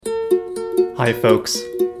Hi folks,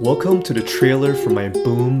 welcome to the trailer for my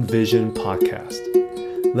Boom Vision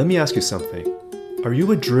podcast. Let me ask you something. Are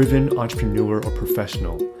you a driven entrepreneur or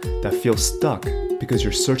professional that feels stuck because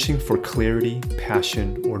you're searching for clarity,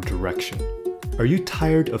 passion, or direction? Are you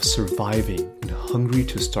tired of surviving and hungry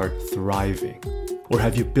to start thriving? Or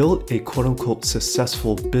have you built a quote-unquote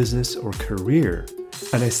successful business or career?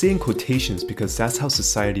 And I say in quotations because that's how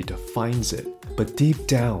society defines it. But deep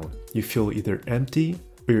down, you feel either empty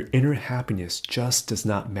or your inner happiness just does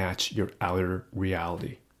not match your outer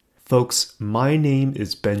reality. Folks, my name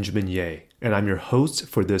is Benjamin Ye, and I'm your host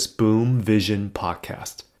for this Boom Vision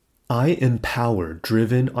podcast. I empower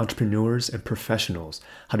driven entrepreneurs and professionals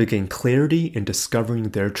how to gain clarity in discovering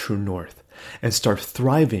their true north and start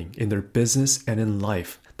thriving in their business and in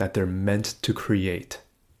life that they're meant to create.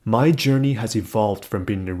 My journey has evolved from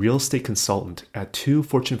being a real estate consultant at 2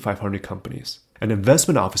 Fortune 500 companies, an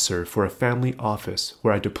investment officer for a family office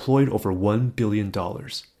where I deployed over $1 billion,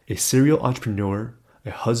 a serial entrepreneur, a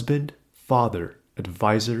husband, father,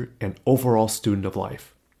 advisor, and overall student of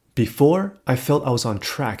life. Before, I felt I was on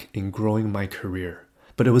track in growing my career,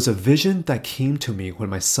 but it was a vision that came to me when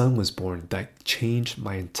my son was born that changed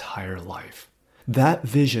my entire life. That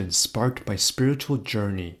vision sparked my spiritual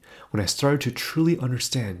journey when I started to truly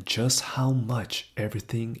understand just how much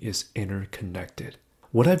everything is interconnected.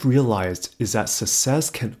 What I've realized is that success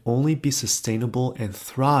can only be sustainable and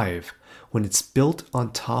thrive when it's built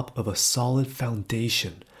on top of a solid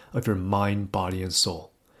foundation of your mind, body, and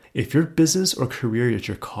soul. If your business or career is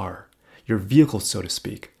your car, your vehicle so to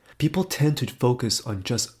speak, people tend to focus on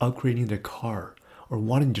just upgrading their car or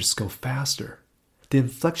wanting to just go faster. The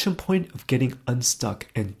inflection point of getting unstuck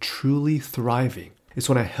and truly thriving is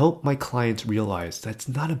when I help my clients realize that it's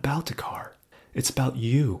not about the car. It's about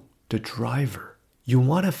you, the driver. You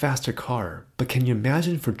want a faster car, but can you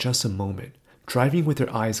imagine for just a moment driving with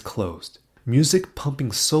your eyes closed, music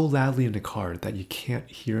pumping so loudly in the car that you can't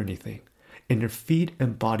hear anything, and your feet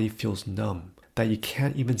and body feels numb that you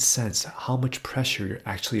can't even sense how much pressure you're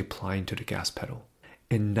actually applying to the gas pedal,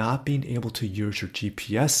 and not being able to use your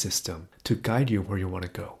GPS system to guide you where you want to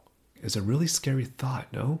go is a really scary thought,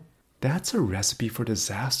 no? That's a recipe for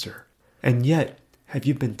disaster. And yet, have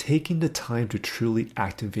you been taking the time to truly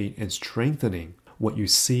activate and strengthening what you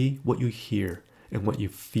see, what you hear, and what you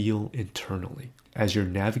feel internally as you're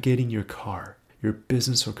navigating your car, your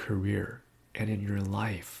business or career, and in your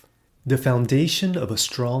life? The foundation of a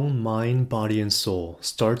strong mind, body, and soul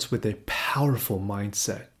starts with a powerful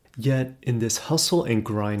mindset. Yet, in this hustle and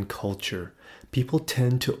grind culture, people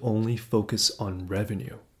tend to only focus on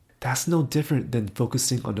revenue. That's no different than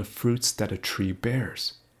focusing on the fruits that a tree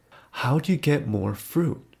bears. How do you get more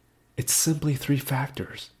fruit? It's simply 3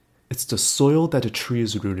 factors. It's the soil that the tree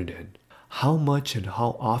is rooted in, how much and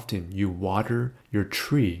how often you water your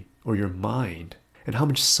tree or your mind, and how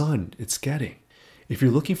much sun it's getting. If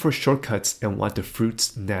you're looking for shortcuts and want the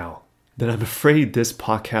fruits now, then I'm afraid this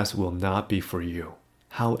podcast will not be for you.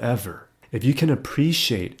 However, if you can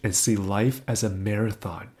appreciate and see life as a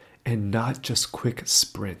marathon and not just quick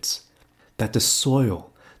sprints, that the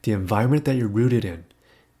soil, the environment that you're rooted in,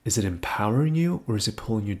 is it empowering you or is it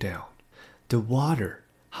pulling you down? The water,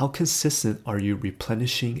 how consistent are you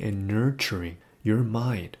replenishing and nurturing your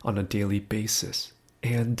mind on a daily basis?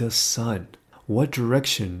 And the sun, what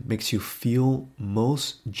direction makes you feel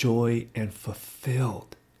most joy and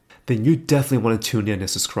fulfilled? Then you definitely want to tune in and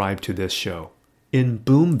subscribe to this show. In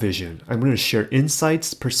Boom Vision, I'm going to share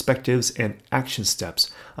insights, perspectives, and action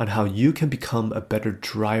steps on how you can become a better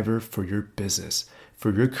driver for your business,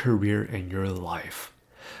 for your career, and your life.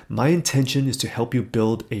 My intention is to help you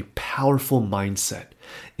build a powerful mindset,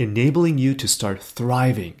 enabling you to start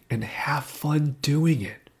thriving and have fun doing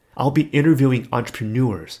it. I'll be interviewing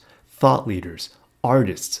entrepreneurs, thought leaders,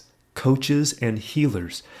 artists, coaches, and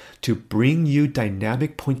healers to bring you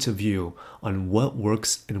dynamic points of view on what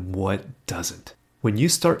works and what doesn't. When you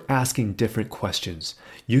start asking different questions,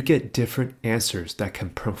 you get different answers that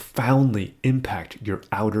can profoundly impact your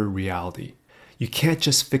outer reality. You can't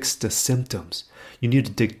just fix the symptoms. You need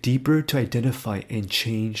to dig deeper to identify and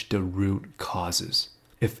change the root causes.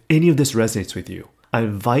 If any of this resonates with you, I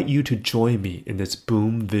invite you to join me in this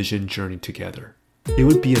Boom Vision journey together. It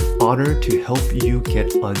would be an honor to help you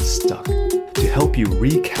get unstuck, to help you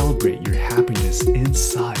recalibrate your happiness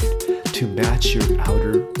inside to match your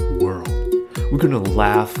outer world. We're going to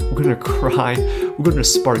laugh, we're going to cry, we're going to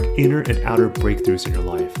spark inner and outer breakthroughs in your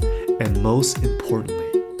life. And most importantly,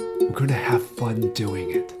 we're going to have fun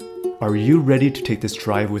doing it. Are you ready to take this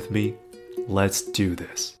drive with me? Let's do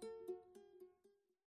this.